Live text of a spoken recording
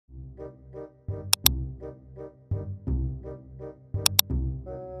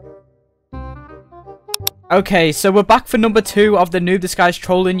Okay, so we're back for number 2 of the Noob Disguise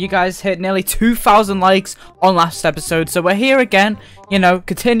Trolling. You guys hit nearly 2,000 likes on last episode, so we're here again, you know,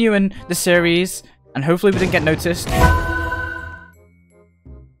 continuing the series, and hopefully we didn't get noticed.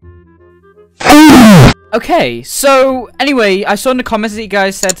 Okay, so anyway, I saw in the comments that you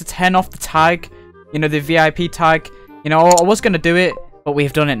guys said to turn off the tag, you know, the VIP tag. You know, I was gonna do it, but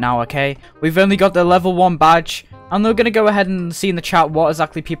we've done it now, okay? We've only got the level 1 badge. And they're gonna go ahead and see in the chat what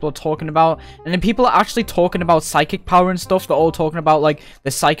exactly people are talking about. And then people are actually talking about psychic power and stuff. They're all talking about, like,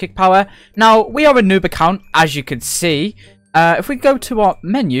 the psychic power. Now, we are a noob account, as you can see. If we go to our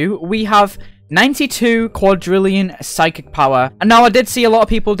menu, we have 92 quadrillion psychic power. And now I did see a lot of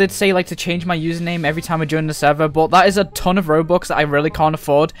people did say like to change my username every time I join the server, but that is a ton of Robux that I really can't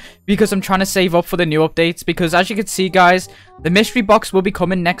afford because I'm trying to save up for the new updates. Because as you can see, guys, the mystery box will be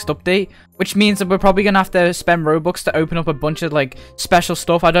coming next update, which means that we're probably gonna have to spend Robux to open up a bunch of like special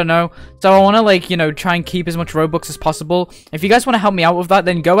stuff. I don't know. So I want to like, you know, try and keep as much Robux as possible. If you guys want to help me out with that,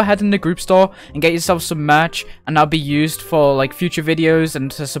 then go ahead in the group store and get yourself some merch, and that'll be used for like future videos and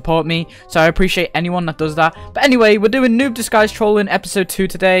to support me. So I appreciate anyone that does that. But anyway, we're doing Noob Disguise Trolling episode 2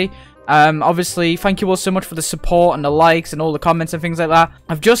 today. Obviously, thank you all so much for the support and the likes and all the comments and things like that.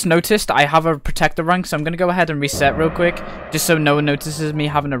 I've just noticed I have a protector rank, so I'm going to go ahead and reset real quick, just so no one notices me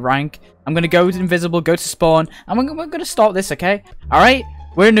having a rank. I'm going to go to invisible, go to spawn, and we're going to start this, okay? Alright,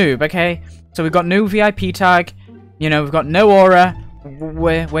 we're a noob, okay? So we've got no VIP tag, you know, we've got no aura,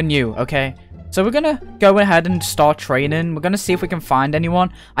 we're new, okay? So we're gonna go ahead and start training. We're gonna see if we can find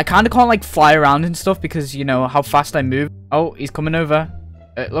anyone. I kind of can't like fly around and stuff because, you know, how fast I move. Oh, he's coming over.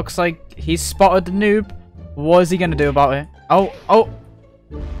 It looks like he's spotted the noob. What is he gonna do about it? Oh.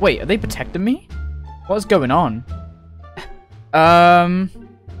 Wait, are they protecting me? What's going on?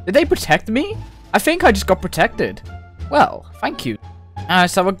 Did they protect me? I think I just got protected. Well, thank you.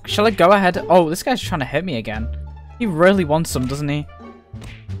 So shall I go ahead? Oh, this guy's trying to hit me again. He really wants some, doesn't he?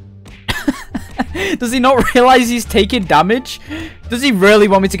 Does he not realize he's taking damage? Does he really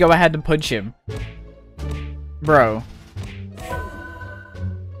want me to go ahead and punch him? Bro.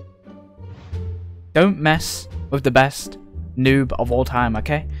 Don't mess with the best noob of all time,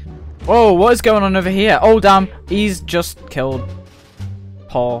 okay? Whoa, what is going on over here? Oh, damn. He's just killed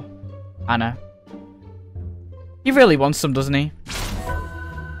poor Anna. He really wants some, doesn't he?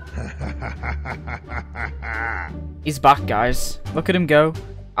 He's back, guys. Look at him go.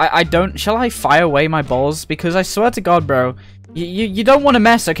 I don't... Shall I fire away my balls? Because I swear to God, bro. You don't want to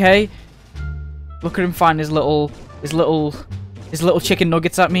mess, okay? Look at him find his little chicken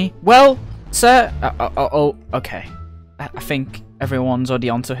nuggets at me. Well, sir... Oh, okay. I think everyone's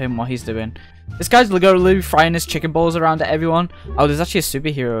already onto him, what he's doing. This guy's literally frying his chicken balls around at everyone. Oh, there's actually a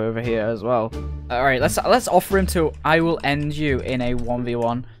superhero over here as well. Alright, let's offer him to... I will end you in a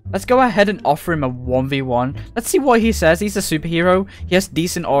 1v1. Let's go ahead and offer him a 1v1. Let's see what he says. He's a superhero. He has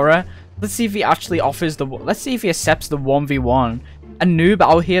decent aura. Let's see if he actually offers the... Let's see if he accepts the 1v1. A noob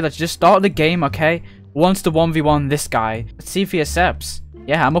out here that's just started the game, okay? Wants to 1v1 this guy. Let's see if he accepts.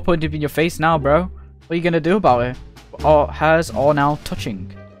 Yeah, I'm gonna put it in your face now, bro. What are you gonna do about it? Or now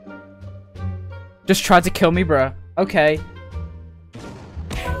touching. Just tried to kill me, bro. Okay.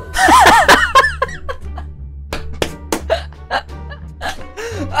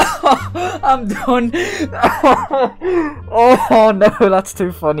 I'm done. Oh no, that's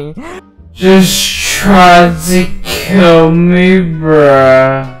too funny. Just tried to kill me,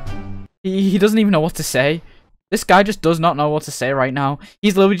 bruh. He doesn't even know what to say. This guy just does not know what to say right now.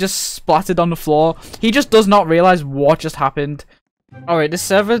 He's literally just splattered on the floor. He just does not realize what just happened. Alright, this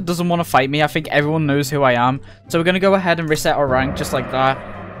server doesn't want to fight me. I think everyone knows who I am. So we're going to go ahead and reset our rank just like that.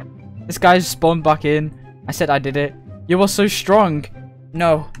 This guy's spawned back in. I said I did it. You are so strong.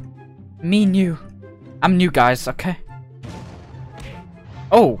 No. Me new. I'm new, guys, okay?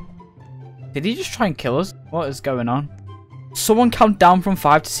 Oh. Did he just try and kill us? What is going on? Someone count down from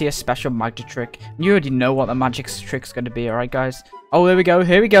 5 to see a special magic trick. You already know what the magic trick's going to be, alright, guys? Oh, there we go.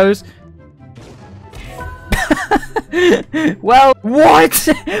 Here he goes. Well, what?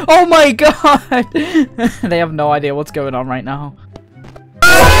 Oh my god! They have no idea what's going on right now.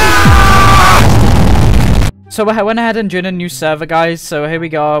 So I went ahead and joined a new server, guys. So here we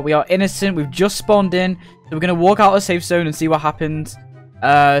go. We are innocent. We've just spawned in. So we're going to walk out of the safe zone and see what happens.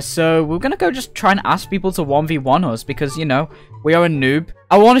 So we're going to go just try and ask people to 1v1 us because, you know, we are a noob.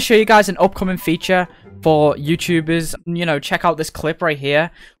 I want to show you guys an upcoming feature for YouTubers. You know, check out this clip right here.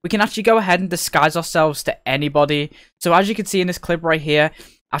 We can actually go ahead and disguise ourselves to anybody. So as you can see in this clip right here,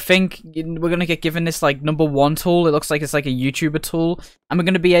 I think we're going to get given this like #1 tool. It looks like it's like a YouTuber tool. And we're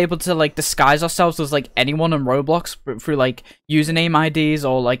going to be able to like disguise ourselves as like anyone on Roblox through like username IDs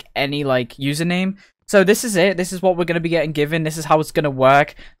or like any like username. So this is it. This is what we're going to be getting given. This is how it's going to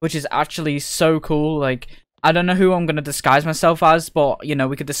work, which is actually so cool. Like, I don't know who I'm going to disguise myself as, but, you know,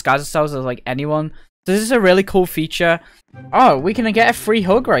 we could disguise ourselves as, like, anyone. So this is a really cool feature. Oh, we can get a free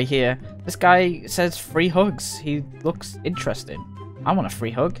hug right here. This guy says free hugs. He looks interesting. I want a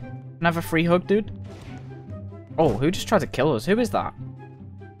free hug. Can I have a free hug, dude? Oh, who just tried to kill us? Who is that?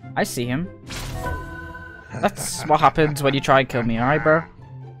 I see him. That's what happens when you try and kill me, alright, bro?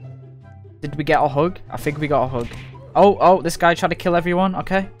 Did we get a hug? I think we got a hug. Oh, this guy tried to kill everyone,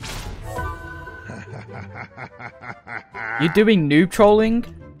 okay. You doing noob trolling?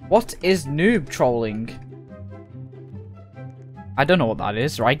 What is noob trolling? I don't know what that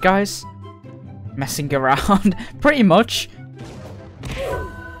is, right, guys? Messing around. Pretty much.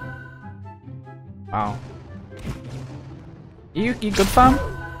 Wow. You good, fam?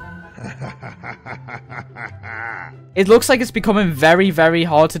 It looks like it's becoming very, very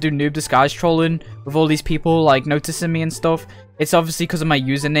hard to do noob disguise trolling with all these people, like, noticing me and stuff. It's obviously because of my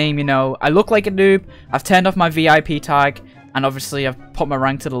username, you know. I look like a noob. I've turned off my VIP tag. And obviously, I've put my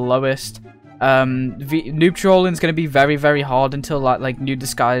rank to the lowest. Noob trolling is going to be very, very hard until like noob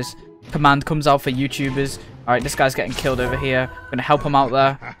disguise command comes out for YouTubers. All right, this guy's getting killed over here. I'm going to help him out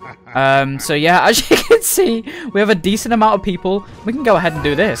there. So yeah, as you can see, we have a decent amount of people. We can go ahead and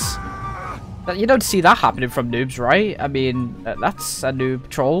do this. You don't see that happening from noobs, right? I mean, that's a noob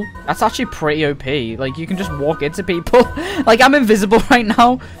troll. That's actually pretty OP. Like, you can just walk into people. Like, I'm invisible right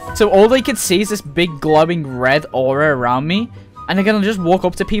now. So all they can see is this big glowing red aura around me. And they're gonna just walk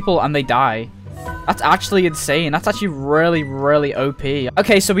up to people and they die. That's actually insane. That's actually really, really OP.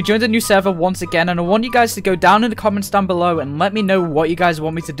 Okay, so we joined a new server once again, and I want you guys to go down in the comments down below and let me know what you guys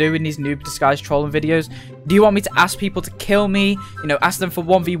want me to do in these noob disguise trolling videos. Do you want me to ask people to kill me? You know, ask them for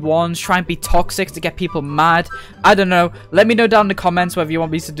 1v1s, try and be toxic to get people mad? I don't know. Let me know down in the comments whether you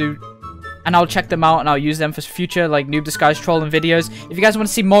want me to do, and I'll check them out and I'll use them for future like noob disguise trolling videos. If you guys want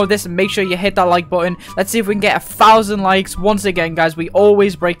to see more of this, make sure you hit that like button. Let's see if we can get 1,000 likes. Once again, guys, we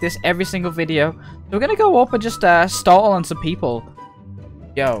always break this every single video. So we're gonna go up and just startle on some people.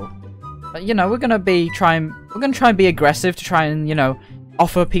 Yo, you know, we're gonna try and be aggressive to try and, you know,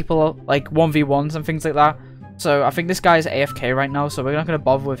 offer people like 1v1s and things like that. So I think this guy is AFK right now, so we're not gonna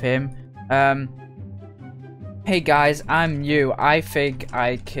bother with him. Hey guys, I'm new. I think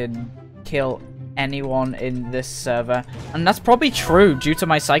I can kill anyone in this server, and that's probably true due to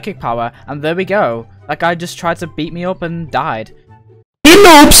my psychic power. And there we go, that guy just tried to beat me up and died. Hey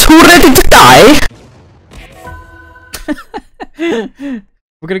noobs, who ready to die?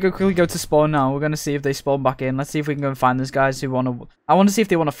 We're gonna quickly go to spawn now. We're gonna see if they spawn back in. Let's see if we can go and find those guys who I want to see if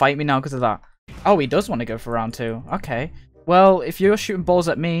they want to fight me now because of that. Oh, he does want to go for round 2. Okay, well, if you're shooting balls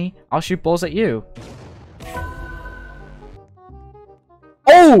at me, I'll shoot balls at you.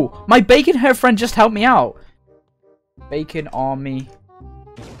 Oh! My bacon hair friend just helped me out. Bacon army.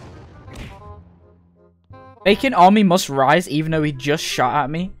 Bacon army must rise even though he just shot at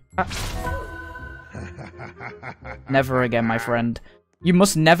me. Never again, my friend. You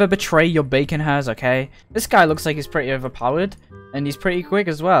must never betray your bacon hairs, okay? This guy looks like he's pretty overpowered. And he's pretty quick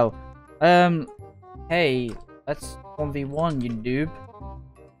as well. Hey, let's 1v1, you noob.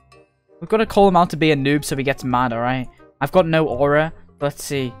 We've got to call him out to be a noob so he gets mad, alright? I've got no aura. Let's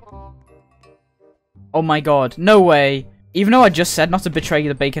see. Oh my god. No way. Even though I just said not to betray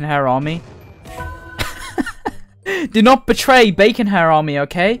the bacon hair army. Do not betray bacon hair army,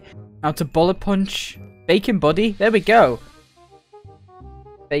 okay? Now to bullet punch bacon buddy. There we go.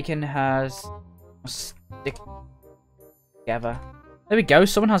 Bacon has stick together. There we go.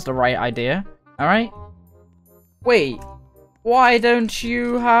 Someone has the right idea. Alright. Wait. Why don't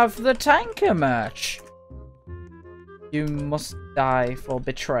you have the TanqR merch? You must die for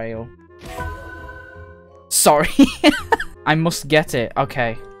betrayal. Sorry. I must get it.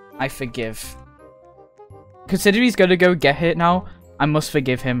 Okay. I forgive. Considering he's gonna go get hit now, I must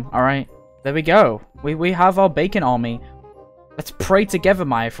forgive him. Alright. There we go. We have our bacon army. Let's pray together,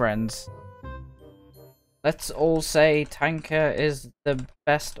 my friends. Let's all say TanqR is the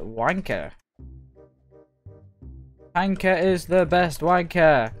best wanker. TanqR is the best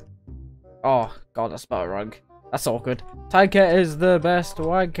wanker. Oh, God, I spelled it wrong. That's awkward. TanqR is the best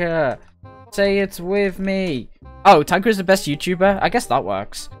wanker. Say it with me. Oh, TanqR is the best YouTuber? I guess that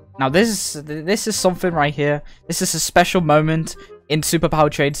works. Now, this is something right here. This is a special moment in Superpower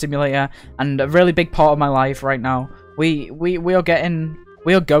Trade Simulator, and a really big part of my life right now. We are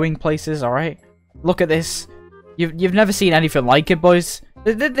going places, alright? Look at this. You've never seen anything like it, boys.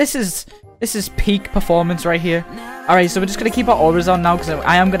 This is peak performance right here. Alright, so we're just going to keep our auras on now because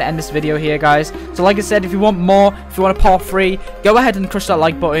I am going to end this video here, guys. So like I said, if you want more, if you want a part 3, go ahead and crush that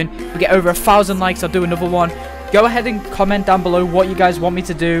like button. If we get over 1,000 likes, I'll do another one. Go ahead and comment down below what you guys want me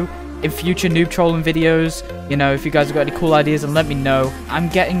to do in future noob trolling videos. You know, if you guys have got any cool ideas, and let me know. I'm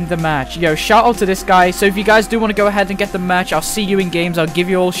getting the merch. Yo, shout out to this guy. So if you guys do want to go ahead and get the merch, I'll see you in games. I'll give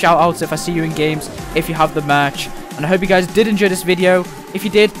you all shout outs if I see you in games, if you have the merch. And I hope you guys did enjoy this video. If you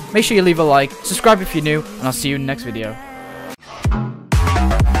did, make sure you leave a like, subscribe if you're new, and I'll see you in the next video.